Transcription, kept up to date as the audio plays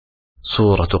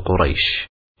سورة قریش.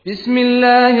 بسم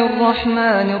الله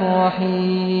الرحمن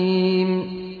الرحیم.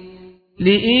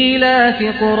 لإیلاف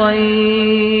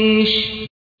قریش.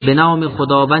 به نام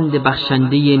خداوند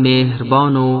بخشنده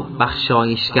مهربان و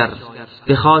بخشایشگر.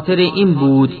 به خاطر این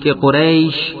بود که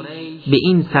قریش به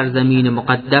این سرزمین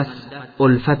مقدس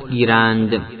الفت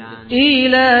گیرند.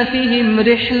 ایلافهم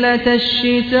رحلة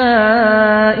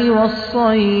الشتاء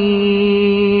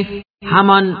والصیف.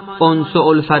 همان انس و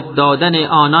الفت دادن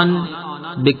آنان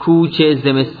به کوچ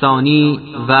زمستانی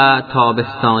و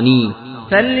تابستانی.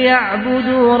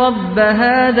 فلیعبدوا رب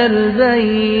هذا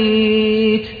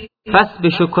البیت. پس به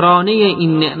شکرانه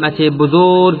این نعمت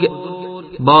بزرگ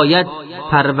باید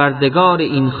پروردگار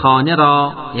این خانه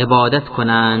را عبادت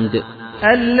کنند.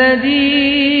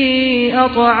 الذي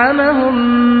اطعمهم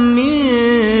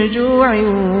من جوع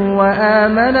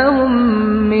وآمنهم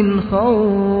من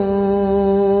خوف.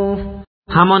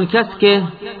 همان کس که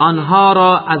آنها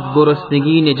را از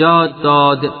گرسنگی نجات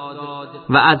داد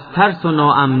و از ترس و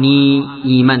ناامنی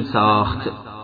ایمن ساخت.